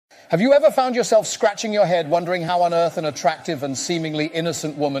Have you ever found yourself scratching your head wondering how on earth an attractive and seemingly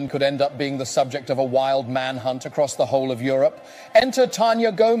innocent woman could end up being the subject of a wild manhunt across the whole of Europe? Enter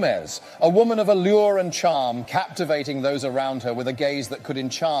Tania Gomez, a woman of allure and charm, captivating those around her with a gaze that could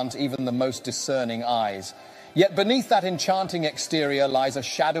enchant even the most discerning eyes. Yet beneath that enchanting exterior lies a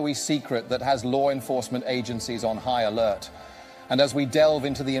shadowy secret that has law enforcement agencies on high alert. And as we delve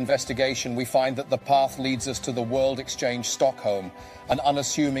into the investigation, we find that the path leads us to the World Exchange Stockholm, an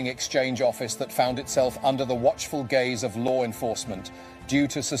unassuming exchange office that found itself under the watchful gaze of law enforcement due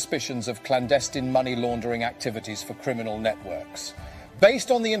to suspicions of clandestine money laundering activities for criminal networks.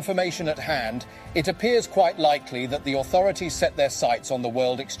 Based on the information at hand, it appears quite likely that the authorities set their sights on the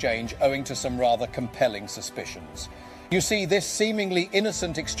World Exchange owing to some rather compelling suspicions. You see, this seemingly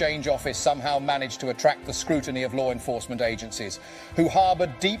innocent exchange office somehow managed to attract the scrutiny of law enforcement agencies, who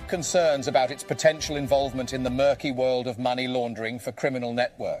harbored deep concerns about its potential involvement in the murky world of money laundering for criminal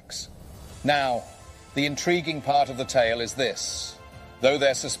networks. Now, the intriguing part of the tale is this. Though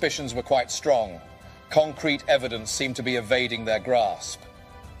their suspicions were quite strong, concrete evidence seemed to be evading their grasp.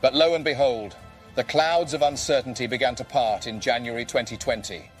 But lo and behold, the clouds of uncertainty began to part in January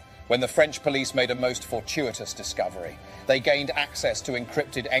 2020. When the French police made a most fortuitous discovery. They gained access to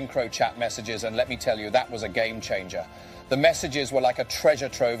encrypted EncroChat messages, and let me tell you, that was a game changer. The messages were like a treasure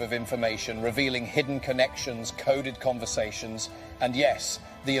trove of information, revealing hidden connections, coded conversations, and yes,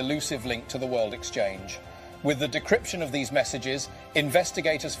 the elusive link to the World Exchange. With the decryption of these messages,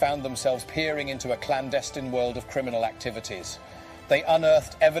 investigators found themselves peering into a clandestine world of criminal activities. They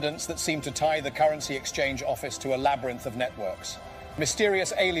unearthed evidence that seemed to tie the currency exchange office to a labyrinth of networks.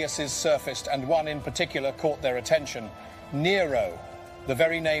 Mysterious aliases surfaced, and one in particular caught their attention: Nero, the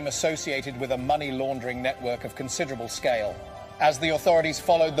very name associated with a money laundering network of considerable scale. As the authorities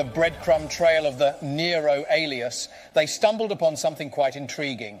followed the breadcrumb trail of the Nero alias, they stumbled upon something quite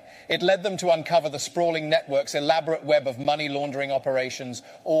intriguing. It led them to uncover the sprawling network's elaborate web of money laundering operations,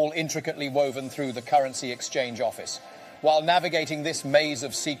 all intricately woven through the currency exchange office. While navigating this maze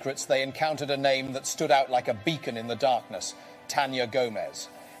of secrets, they encountered a name that stood out like a beacon in the darkness: Tania Gomez.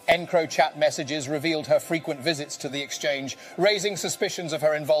 EncroChat messages revealed her frequent visits to the exchange, raising suspicions of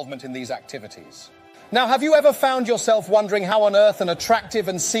her involvement in these activities. Now, have you ever found yourself wondering how on earth an attractive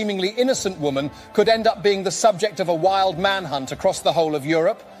and seemingly innocent woman could end up being the subject of a wild manhunt across the whole of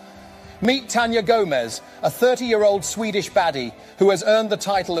Europe? Meet Tania Gomez, a 30-year-old Swedish baddie who has earned the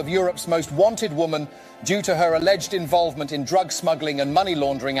title of Europe's most wanted woman due to her alleged involvement in drug smuggling and money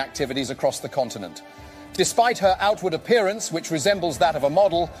laundering activities across the continent. Despite her outward appearance, which resembles that of a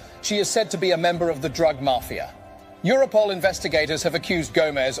model, she is said to be a member of the drug mafia. Europol investigators have accused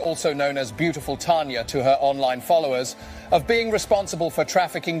Gomez, also known as Beautiful Tania to her online followers, of being responsible for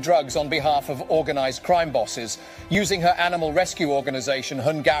trafficking drugs on behalf of organized crime bosses, using her animal rescue organization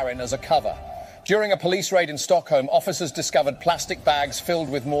Hungarin as a cover. During a police raid in Stockholm, officers discovered plastic bags filled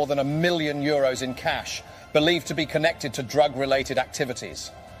with more than €1 million in cash, believed to be connected to drug-related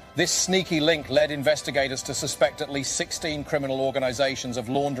activities. This sneaky link led investigators to suspect at least 16 criminal organizations of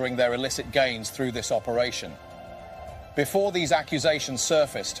laundering their illicit gains through this operation. Before these accusations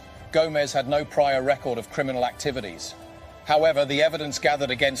surfaced, Gomez had no prior record of criminal activities. However, the evidence gathered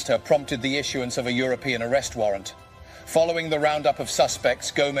against her prompted the issuance of a European arrest warrant. Following the roundup of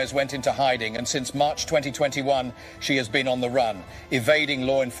suspects, Gomez went into hiding, and since March 2021, she has been on the run, evading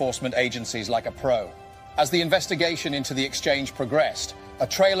law enforcement agencies like a pro. As the investigation into the exchange progressed, a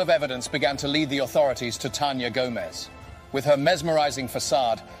trail of evidence began to lead the authorities to Tania Gomez. With her mesmerizing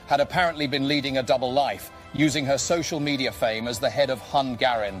facade, had apparently been leading a double life, using her social media fame as the head of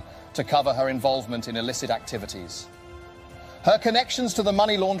Hungarin to cover her involvement in illicit activities. Her connections to the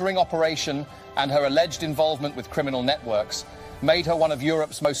money laundering operation and her alleged involvement with criminal networks made her one of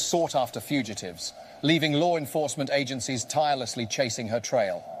Europe's most sought-after fugitives, leaving law enforcement agencies tirelessly chasing her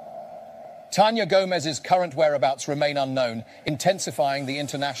trail. Tania Gomez's current whereabouts remain unknown, intensifying the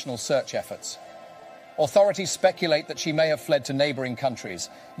international search efforts. Authorities speculate that she may have fled to neighboring countries,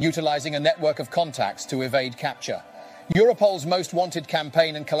 utilizing a network of contacts to evade capture. Europol's Most Wanted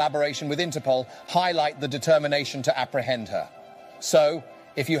campaign and collaboration with Interpol highlight the determination to apprehend her. So,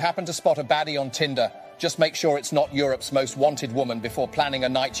 if you happen to spot a baddie on Tinder, just make sure it's not Europe's most wanted woman before planning a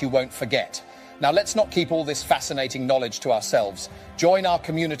night you won't forget. Now, let's not keep all this fascinating knowledge to ourselves. Join our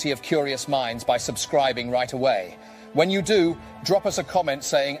community of curious minds by subscribing right away. When you do, drop us a comment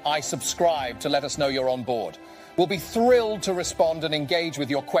saying, "I subscribe," to let us know you're on board. We'll be thrilled to respond and engage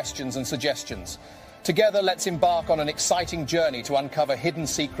with your questions and suggestions. Together, let's embark on an exciting journey to uncover hidden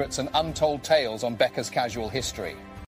secrets and untold tales on Becca's Casual History.